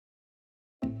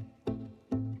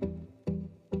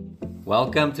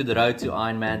Welcome to the Road to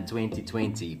Ironman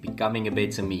 2020, Becoming a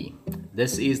Better Me.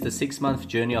 This is the 6-month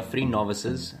journey of 3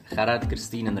 novices, Gerard,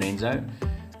 Christine and Renzo,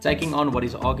 taking on what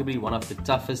is arguably one of the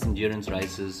toughest endurance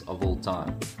races of all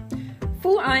time.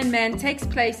 Full Ironman takes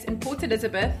place in Port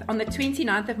Elizabeth on the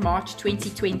 29th of March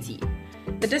 2020.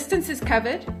 The distances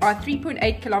covered are a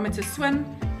 3.8 kilometer swim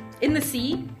in the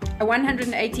sea, a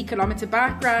 180 kilometer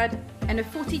bike ride, and a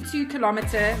 42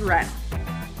 kilometer run.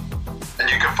 And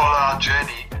you can follow our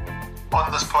journey on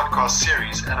this podcast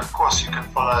series, and of course you can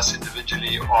follow us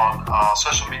individually on our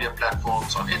social media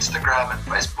platforms on Instagram and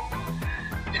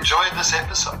Facebook. Enjoy this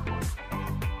episode.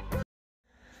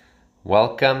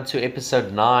 Welcome to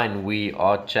episode 9. We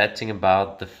are chatting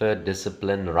about the third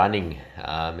discipline, running.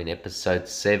 In episode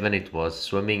 7 it was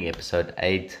swimming, episode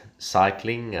 8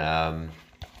 cycling. I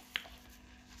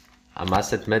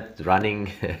must admit, running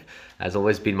has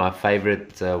always been my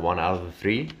favorite one out of the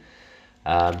 3.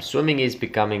 Swimming is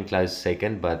becoming close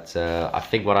second, but I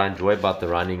think what I enjoy about the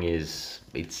running is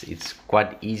it's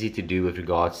quite easy to do with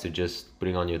regards to just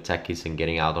putting on your tackies and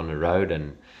getting out on the road,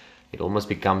 and it almost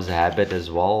becomes a habit as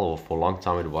well, or for a long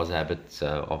time it was a habit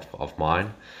of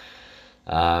mine.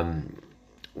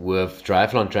 With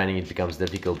triathlon training it becomes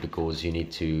difficult because you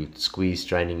need to squeeze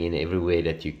training in everywhere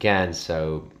that you can,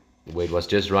 so where it was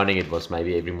just running, it was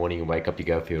maybe every morning you wake up, you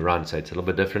go for your run, so it's a little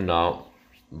bit different now,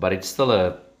 but it's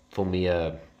still for me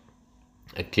a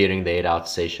clearing the head out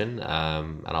session,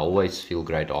 and I always feel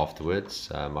great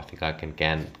afterwards. I think I can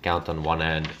count on one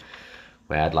hand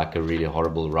where I had like a really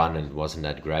horrible run and it wasn't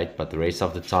that great, but the rest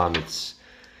of the time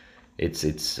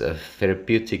it's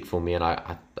therapeutic for me, and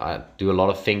I do a lot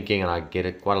of thinking and I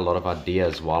get quite a lot of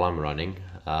ideas while I'm running.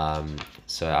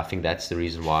 So I think that's the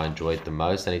reason why I enjoy it the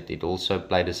most, and it also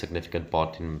played a significant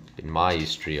part in my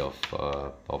history of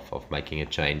making a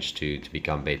change to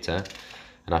become better.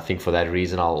 And I think for that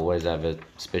reason I'll always have a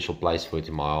special place for it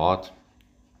in my heart.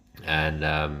 And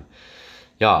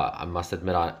I must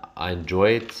admit I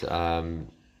enjoy it.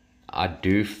 I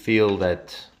do feel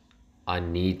that I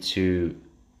need to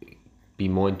be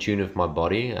more in tune with my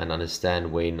body and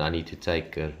understand when I need to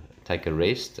take a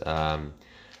rest.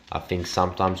 I think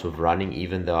sometimes with running,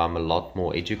 even though I'm a lot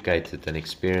more educated and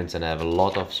experienced and I have a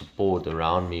lot of support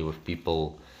around me with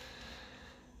people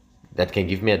that can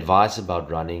give me advice about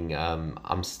running,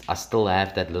 I still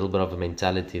have that little bit of a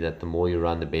mentality that the more you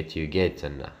run, the better you get.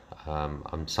 And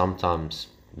I'm sometimes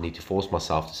need to force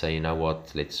myself to say, you know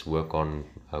what, let's work on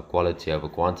quality over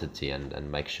quantity and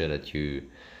make sure that you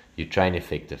train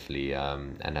effectively.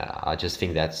 And I just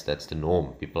think that's the norm.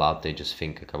 People out there just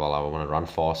think, okay, well, I want to run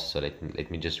fast, so let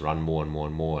me just run more and more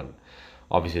and more. And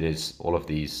obviously there's all of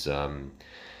these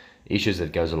issues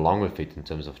that goes along with it in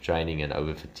terms of training and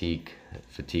over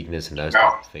fatigueness and those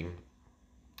type of things.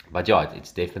 But yeah,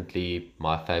 it's definitely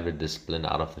my favorite discipline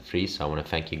out of the 3, so I want to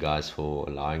thank you guys for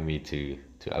allowing me to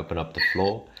open up the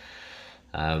floor.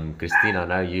 Christine, I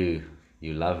know you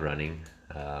love running.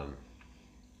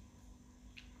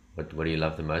 What do you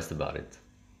love the most about it?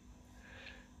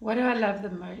 What do I love the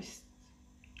most?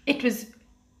 It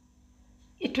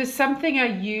was something I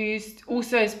used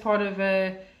also as part of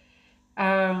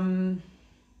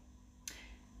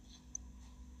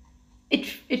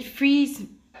it frees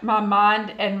my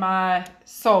mind and my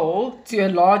soul to a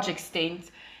large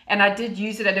extent, and I did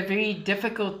use it at a very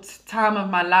difficult time of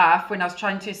my life when I was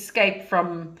trying to escape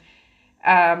from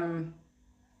a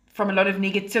lot of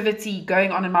negativity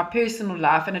going on in my personal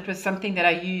life, and it was something that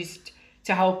I used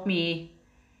to help me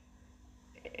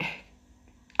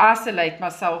isolate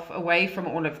myself away from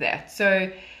all of that.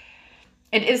 So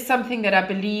it is something that I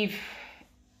believe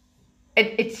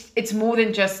it's more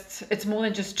than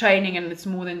just training, and it's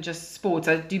more than just sports.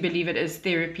 I do believe it is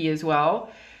therapy as well,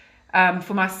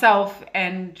 for myself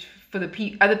and for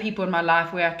the other people in my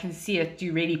life where I can see it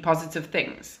do really positive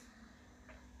things.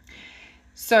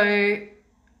 So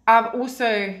I've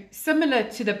also, similar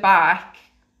to the bike,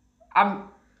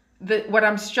 what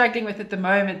I'm struggling with at the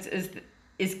moment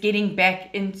is getting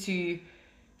back into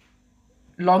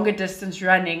longer distance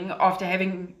running after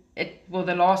having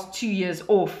the last 2 years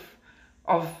off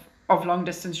of long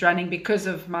distance running because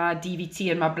of my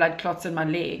DVT and my blood clots in my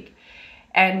leg.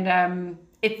 And I'm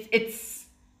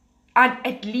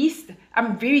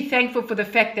very thankful for the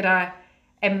fact that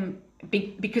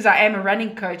because I am a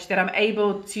running coach, that I'm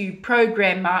able to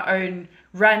program my own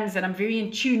runs, and I'm very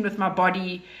in tune with my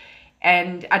body,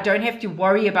 and I don't have to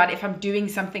worry about if I'm doing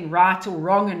something right or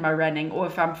wrong in my running, or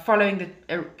if I'm following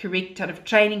the correct kind of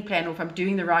training plan, or if I'm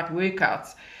doing the right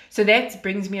workouts. So that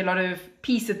brings me a lot of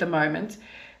peace at the moment.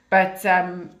 But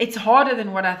it's harder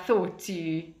than what I thought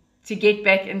to get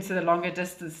back into the longer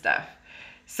distance stuff.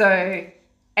 So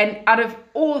And out of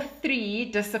all three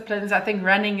disciplines, I think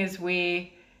running is where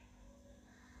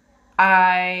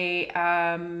I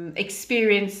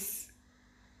experience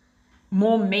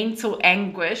more mental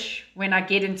anguish when I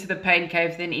get into the pain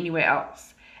cave than anywhere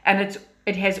else. And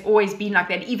it has always been like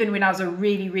that. Even when I was a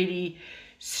really, really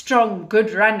strong,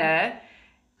 good runner,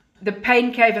 the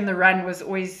pain cave and the run was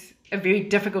always a very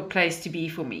difficult place to be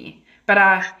for me. But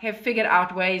I have figured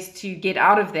out ways to get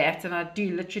out of that, and I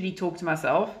do literally talk to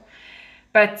myself.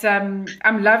 But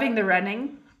I'm loving the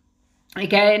running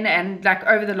again, and like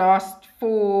over the last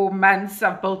 4 months,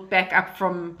 I've built back up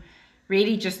from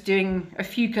really just doing a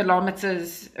few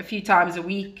kilometers a few times a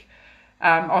week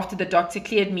after the doctor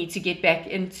cleared me to get back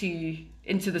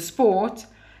into the sport.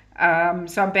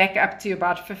 So I'm back up to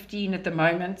about 15 at the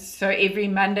moment. So every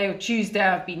Monday or Tuesday,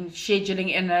 I've been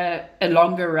scheduling in a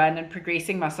longer run and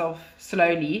progressing myself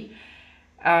slowly.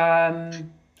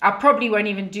 I probably won't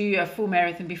even do a full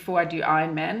marathon before I do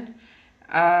Ironman.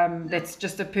 That's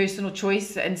just a personal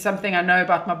choice and something I know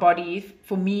about my body.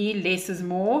 For me, less is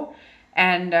more,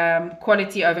 and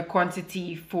quality over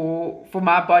quantity for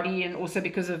my body, and also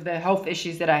because of the health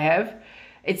issues that I have.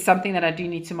 It's something that I do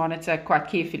need to monitor quite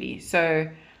carefully. So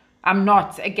I'm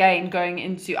not, again, going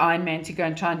into Ironman to go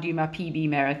and try and do my PB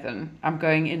marathon. I'm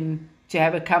going in to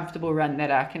have a comfortable run that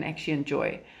I can actually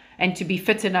enjoy, and to be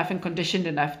fit enough and conditioned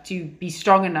enough to be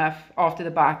strong enough after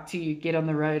the bike to get on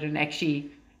the road and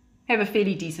actually have a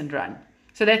fairly decent run.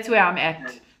 So that's where I'm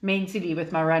at mentally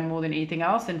with my run more than anything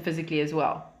else, and physically as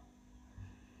well.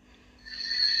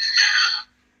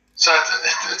 So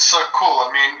it's so cool.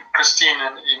 I mean, Christine,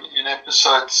 in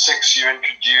episode 6, you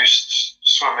introduced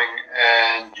swimming,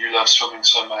 and you love swimming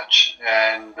so much,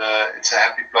 and it's a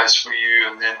happy place for you.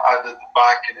 And then I did the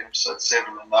bike in episode 7,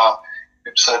 and now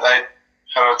episode 8,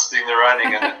 Gerard's doing the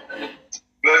running, and it's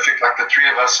perfect. Like the three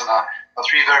of us and our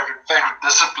three favorite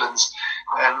disciplines,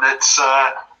 and it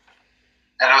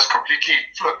was completely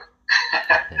fluke.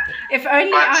 If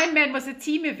only Ironman was a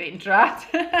team event, right?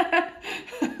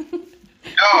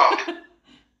 Yeah.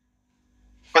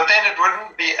 But then it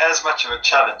wouldn't be as much of a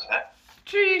challenge, eh?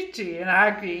 True, and I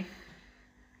agree.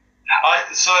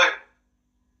 So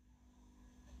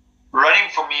running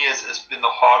for me has been the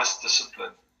hardest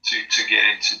discipline to get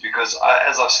into, because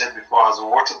as I've said before, I was a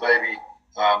water baby.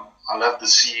 I love the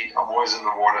sea. I'm always in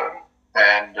the water,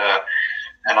 and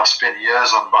I've spent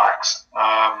years on bikes.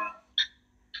 I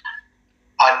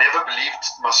never believed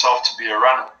myself to be a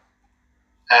runner,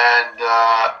 and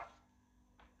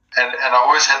I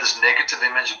always had this negative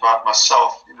image about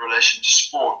myself in relation to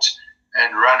sport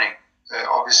and running.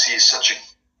 Obviously, is such an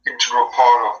integral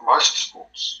part of most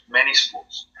sports, many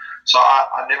sports. So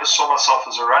I never saw myself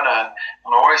as a runner, and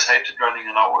I always hated running,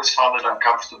 and I always found it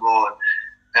uncomfortable,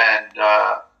 and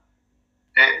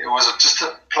it was just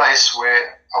a place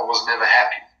where I was never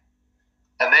happy.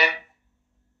 And then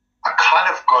I kind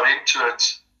of got into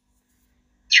it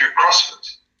through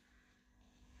CrossFit.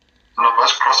 And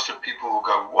most CrossFit people will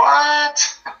go,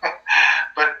 what?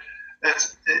 But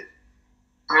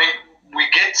we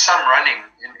get some running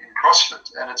in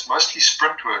CrossFit, and it's mostly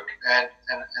sprint work. And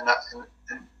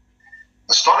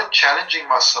I started challenging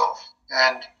myself,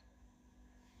 and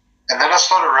then I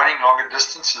started running longer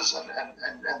distances,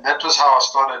 and that was how I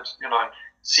started,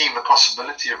 seeing the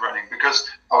possibility of running, because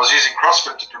I was using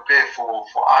CrossFit to prepare for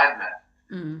Ironman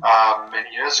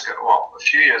many years ago, well, a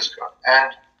few years ago,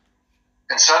 and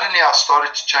suddenly I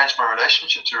started to change my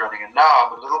relationship to running, and now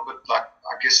I'm a little bit like,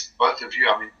 I guess, both of you.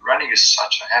 I mean, running is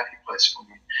such a happy place for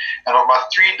me. And of my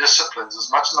three disciplines, as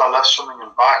much as I love swimming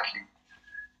and biking,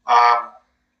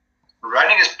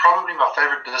 running is probably my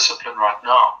favorite discipline right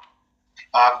now,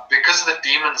 because of the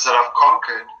demons that I've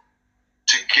conquered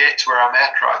to get where I'm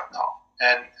at right now.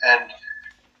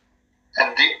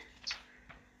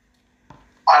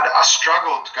 I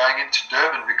struggled going into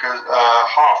Durban because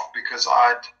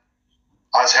I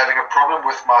was having a problem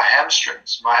with my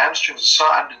hamstrings. My hamstrings are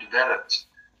so underdeveloped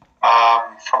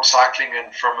from cycling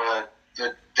and from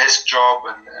the desk job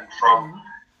and from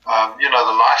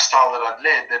the lifestyle that I'd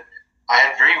led, that I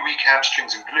had very weak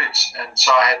hamstrings and glutes, and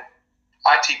so I had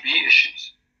ITB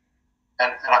issues,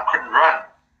 and I couldn't run,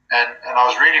 and I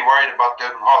was really worried about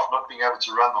Durban Half, not being able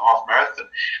to run the half marathon,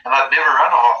 and I'd never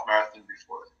run a half marathon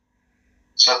before that.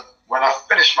 So when I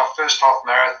finished my first half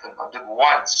marathon, I did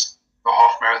once the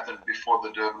half marathon before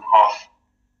the Durban Half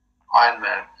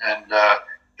Ironman, and that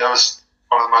was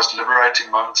one of the most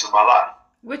liberating moments of my life.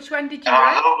 Which one did you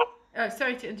run? Oh,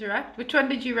 sorry to interrupt. Which one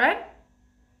did you run?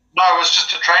 No, it was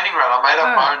just a training run. I made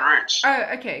up my own routes. Oh,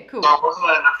 okay, cool. So it wasn't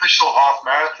an official half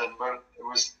marathon, but it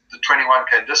was the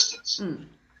 21k distance. And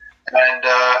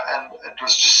it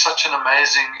was just such an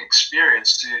amazing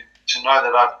experience to know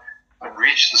that I've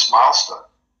reached this milestone.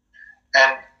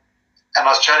 And I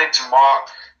was chatting to Mark,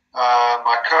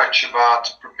 my coach,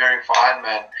 about preparing for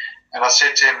Ironman, and I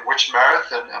said to him, which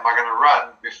marathon am I going to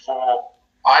run before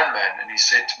Ironman? And he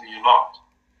said to me, you're not.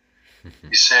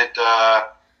 He said,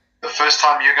 the first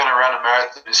time you're going to run a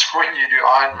marathon is when you do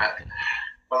Ironman.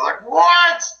 I was like,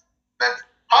 what?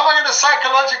 How am I going to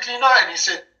psychologically know? And he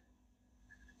said,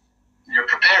 you're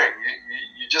preparing.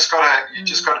 You just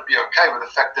gotta be okay with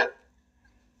the fact that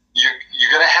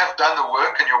you're going to have done the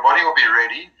work and your body will be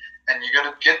ready, and you're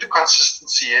going to get the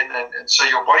consistency in, and so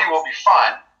your body will be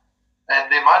fine.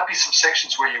 And there might be some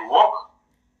sections where you walk,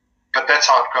 but that's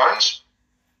how it goes.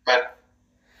 But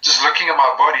just looking at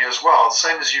my body as well,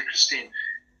 same as you, Christine,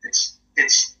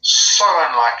 it's so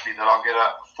unlikely that I'll get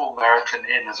a full marathon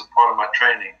in as a part of my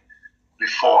training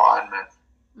before Ironman.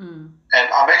 And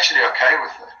I'm actually okay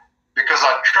with it, because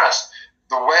I trust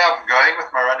the way I'm going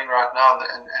with my running right now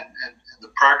and the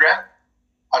program.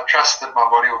 I trust that my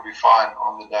body will be fine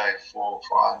on the day for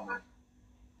Ironman.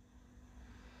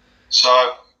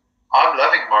 So I'm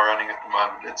loving my running at the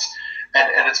moment.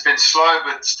 It's been slow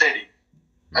but steady.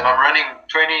 And I'm running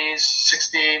 20s,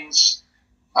 16s,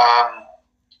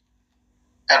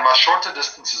 and my shorter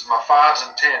distances, my 5s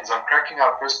and 10s, I'm cracking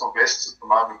out personal bests at the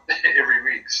moment every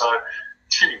week. So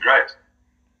it's feeling great.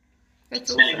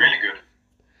 It's feeling really good.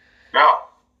 Yeah.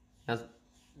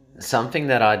 Something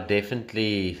that I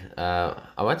definitely, I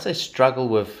won't say struggle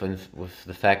with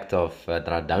the fact of that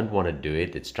I don't want to do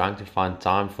it. It's trying to find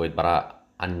time for it, but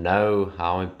I know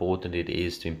how important it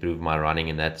is to improve my running,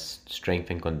 and that's strength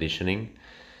and conditioning.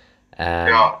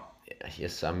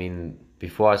 Yes, I mean,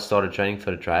 before I started training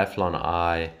for the triathlon,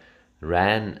 I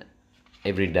ran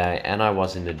every day and I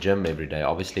was in the gym every day.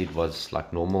 Obviously, it was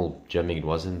like normal gymming. It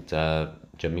wasn't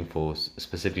gymming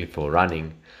specifically for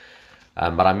running.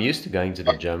 But I'm used to going to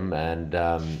the gym, and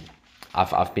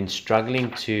I've been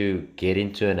struggling to get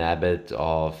into an habit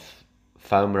of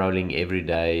foam rolling every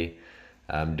day,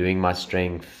 doing my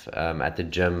strength at the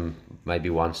gym maybe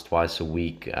once, twice a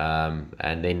week.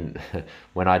 And then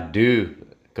when I do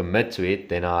commit to it,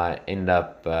 then I end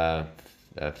up, how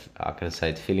can I say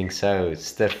it, feeling so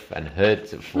stiff and hurt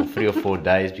for 3 or 4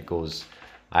 days because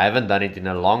I haven't done it in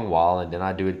a long while, and then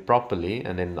I do it properly,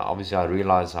 and then obviously I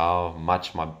realize how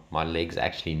much my legs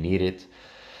actually need it.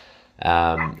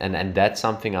 And that's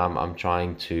something I'm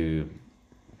trying to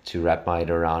wrap my head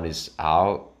around, is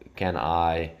how can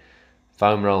I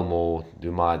foam roll more,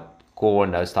 do my core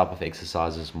and those type of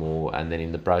exercises more, and then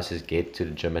in the process get to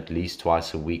the gym at least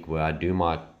twice a week where I do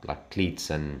my like cleats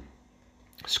and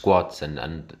squats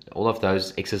and all of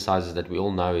those exercises that we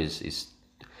all know is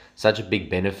such a big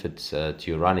benefit to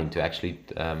your running, to actually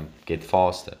get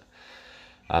faster.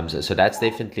 So that's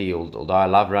definitely, although I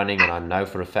love running and I know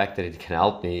for a fact that it can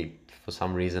help me, for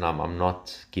some reason I'm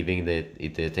not giving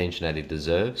it the attention that it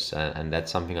deserves, and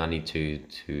that's something I need to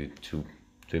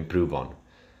improve on.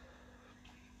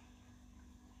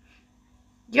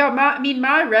 Yeah,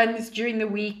 my runs during the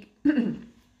week,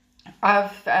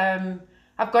 I've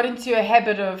got into a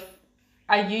habit of,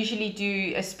 I usually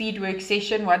do a speed work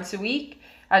session once a week.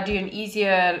 I do an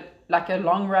easier, like a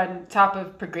long run type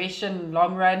of progression,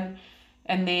 long run.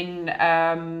 And then,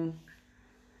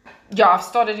 I've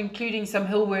started including some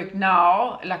hill work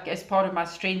now, like as part of my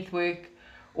strength work,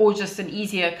 or just an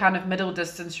easier kind of middle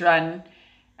distance run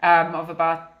of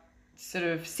about sort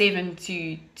of 7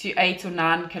 to 8 or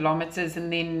 9 kilometers.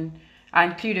 And then I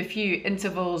include a few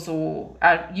intervals, or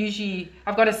I've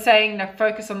got a saying that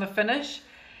focus on the finish.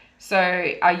 So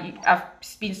I've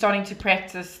been starting to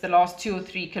practice the last 2 or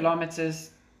 3 kilometers,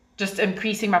 just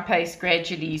increasing my pace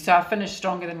gradually. So I finish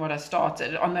stronger than what I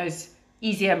started on those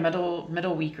easier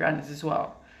middle week runs as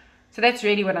well. So that's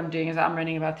really what I'm doing, is I'm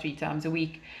running about 3 times a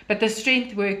week. But the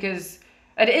strength work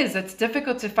it's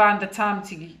difficult to find the time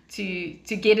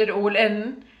to get it all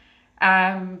in.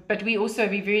 But we're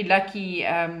very lucky.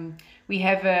 We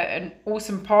have an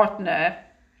awesome partner,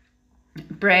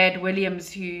 Brad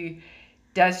Williams, who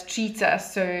does treat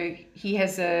us. So he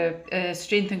has a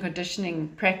strength and conditioning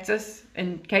practice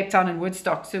in Cape Town and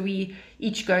Woodstock. So we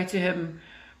each go to him.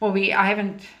 Well, I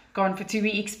haven't gone for 2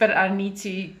 weeks, but I need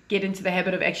to get into the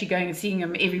habit of actually going and seeing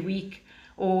him every week,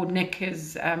 or Nick,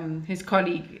 his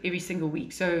colleague, every single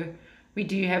week. So we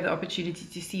do have the opportunity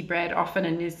to see Brad often,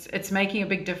 and it's making a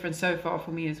big difference so far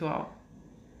for me as well.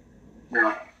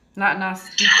 Yeah. Not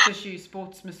nice deep tissue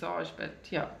sports massage, but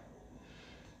yeah.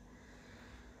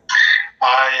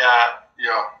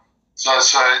 So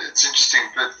it's interesting,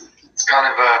 but it's kind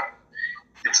of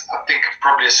I think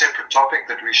probably a separate topic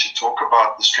that we should talk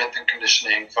about: the strength and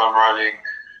conditioning, foam rolling,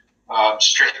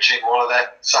 stretching, all of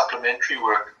that supplementary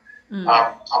work.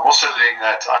 I'm also doing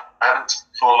that. I haven't,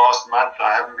 for the last month,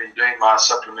 I haven't been doing my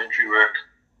supplementary work,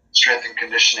 strength and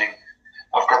conditioning.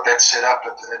 I've got that set up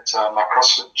at my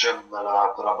CrossFit gym that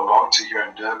I belong to here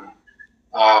in Durban.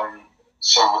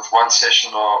 So with one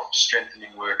session of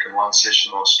strengthening work and one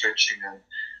session of stretching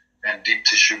and deep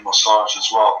tissue massage as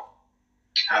well.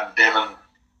 And Devin,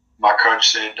 my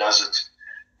coach there, does it.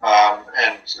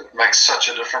 And it makes such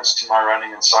a difference to my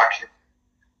running and cycling.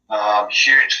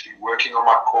 Hugely, working on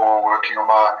my core, working on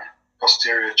my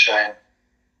posterior chain.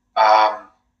 But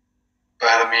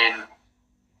I mean,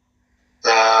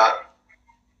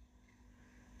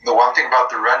 the one thing about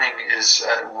the running is,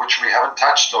 which we haven't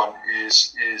touched on,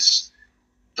 is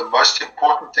the most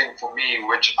important thing for me,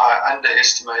 which I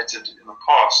underestimated in the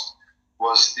past,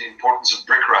 was the importance of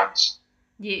brick runs.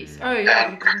 Yes. Oh, yeah,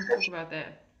 we didn't talk about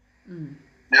that.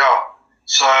 Yeah.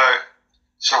 So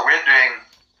we're doing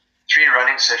 3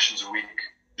 running sessions a week.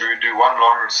 We do one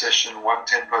long session, one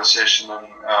tempo session, and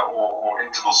or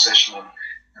interval session,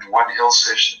 and one hill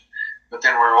session. But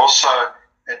then we're also,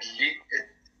 at least,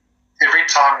 every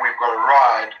time we've got a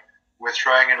ride, we're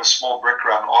throwing in a small brick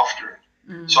run after it.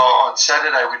 So on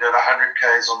Saturday we did 100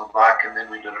 Ks on the bike, and then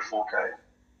we did a 4K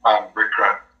brick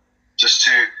run, just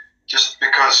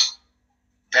because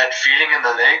that feeling in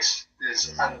the legs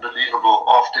is unbelievable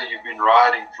after you've been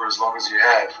riding for as long as you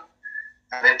have.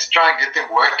 And then to try and get them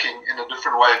working in a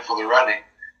different way for the running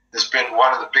has been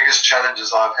one of the biggest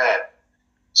challenges I've had.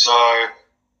 So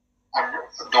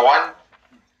the one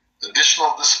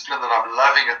additional discipline that I'm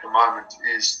loving at the moment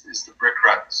is the brick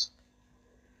runs.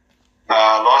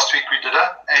 Last week we did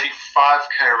a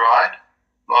 85K ride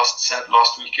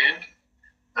last weekend,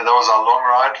 and that was our long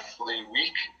ride for the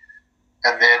week.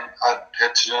 And then I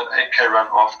had to do an 8K run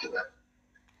after that.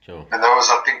 Sure. And that was,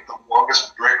 I think, the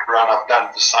longest brick run I've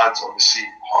done, besides obviously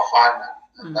half Ironman.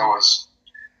 And that was.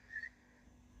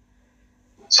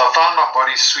 So I found my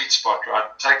body's sweet spot. Right,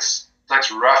 it takes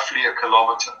roughly a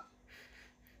kilometer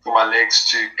for my legs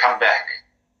to come back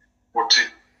or to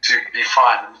be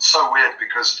fine. And it's so weird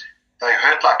because they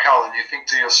hurt like hell, and you think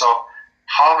to yourself,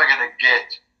 how am I going to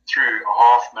get through a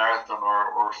half marathon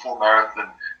or a full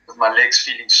marathon with my legs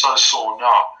feeling so sore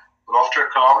now? But after a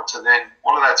kilometer, then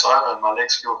all of that's over and my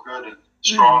legs feel good and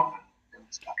strong.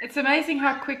 It's amazing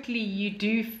how quickly you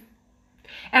do.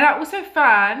 And I also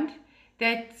find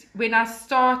that when I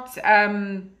start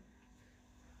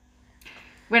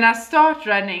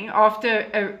running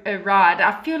after a ride,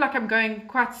 I feel like I'm going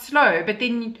quite slow. But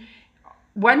then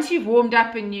once you've warmed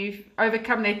up and you've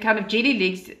overcome that kind of jelly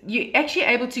legs, you're actually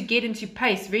able to get into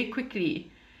pace very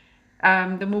quickly,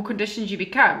 the more conditioned you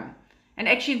become. And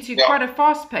actually into quite a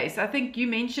fast pace. I think you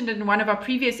mentioned in one of our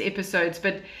previous episodes,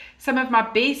 but some of my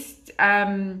best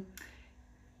 10K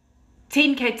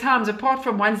times, apart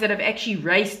from ones that have actually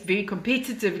raced very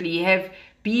competitively, have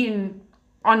been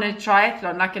on a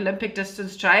triathlon, like Olympic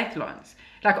distance triathlons,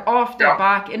 like after a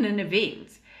bike in an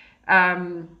event.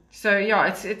 So yeah,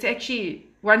 it's actually,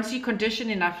 once you condition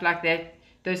enough like that,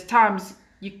 those times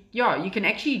you can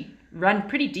actually run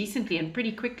pretty decently and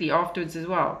pretty quickly afterwards as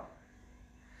well.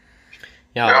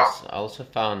 Yeah, I also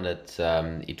found that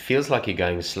it feels like you're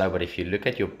going slow, but if you look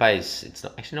at your pace, it's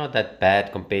actually not that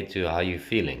bad compared to how you're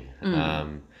feeling.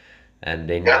 And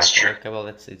then That's you're true. like, okay, well,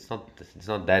 it's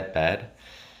not that bad.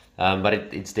 But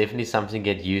it's definitely something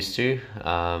to get used to.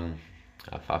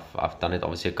 I've done it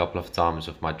obviously a couple of times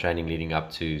with my training leading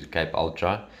up to Cape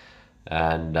Ultra,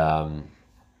 and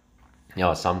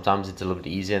sometimes it's a little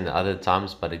bit easier than other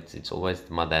times, but it's always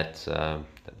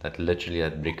that literally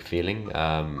that brick feeling.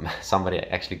 Somebody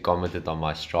actually commented on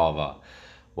my Strava,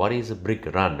 "What is a brick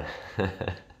run?"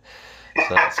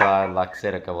 so I like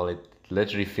said, okay, well, it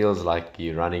literally feels like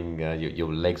you're running.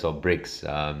 Your legs are bricks.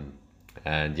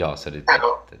 And yeah, so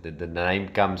the name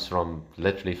comes from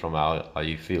literally from how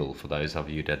you feel, for those of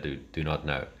you that do not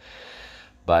know.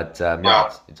 But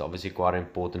it's obviously quite an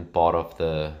important part of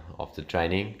the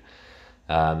training.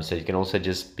 So you can also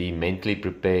just be mentally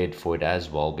prepared for it as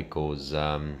well, because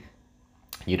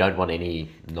you don't want any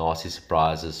nasty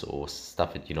surprises or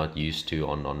stuff that you're not used to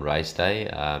on race day.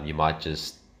 You might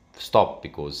just stop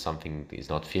because something is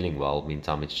not feeling well.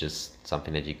 Meantime, it's just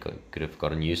something that you could have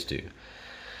gotten used to.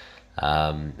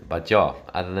 But yeah,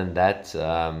 other than that,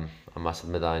 I must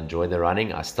admit I enjoy the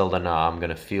running. I still don't know how I'm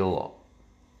gonna feel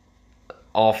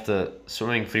after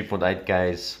swimming 3.8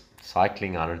 Ks,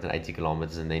 cycling 180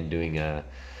 kilometers, and then doing a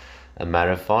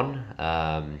marathon.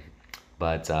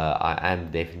 But I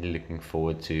am definitely looking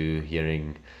forward to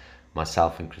hearing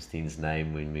myself and Christine's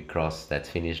name when we cross that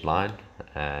finish line,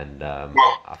 and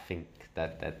I think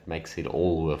that makes it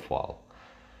all worthwhile.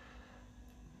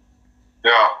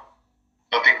 Yeah,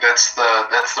 I think that's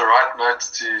that's the right note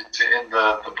to end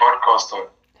the podcast on.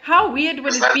 How weird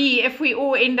would it be if we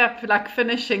all end up like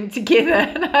finishing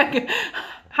together? Like,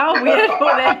 how weird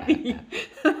will that be?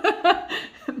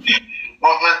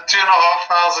 Of the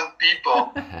 2,500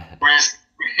 people, we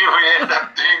end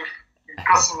up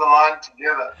crossing the line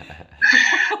together.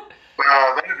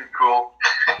 That'd be cool.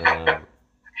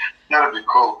 That'd be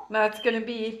cool. No, it's gonna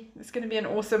be an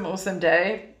awesome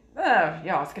day.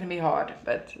 Yeah, it's gonna be hard,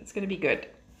 but it's gonna be good.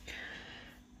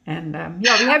 And we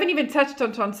haven't even touched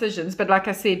on transitions, but like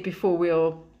I said before,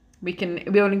 we'll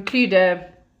include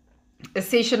a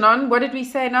session on, what did we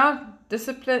say now?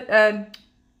 Discipline,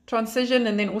 transition,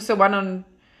 and then also one on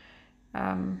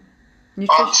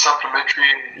nutrition. On supplementary.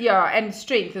 Yeah, and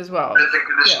strength as well.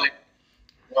 Conditioning.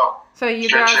 Yeah. So you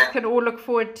Stretching. guys can all look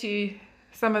forward to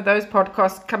some of those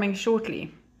podcasts coming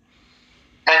shortly.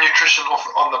 And nutrition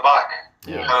on the bike.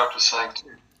 Yeah. I have to say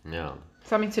too. Yeah.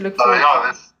 Something to look So forward to.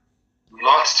 there's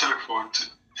lots to look forward to.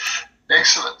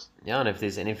 Excellent. Yeah, and if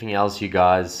there's anything else you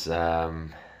guys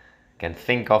can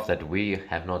think of that we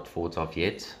have not thought of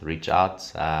yet, reach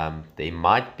out. There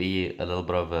might be a little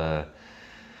bit of a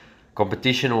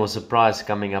competition or surprise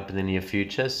coming up in the near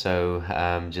future, so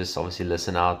just obviously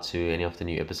listen out to any of the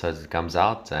new episodes that comes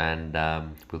out, and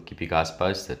we'll keep you guys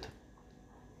posted.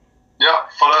 Yeah,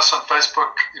 follow us on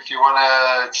Facebook if you want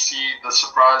to see the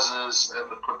surprises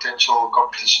and the potential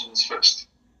competitions first.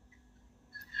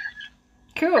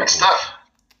 Cool. Good stuff.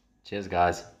 Cheers,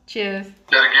 guys. Cheers.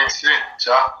 Chat again soon.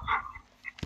 Ciao.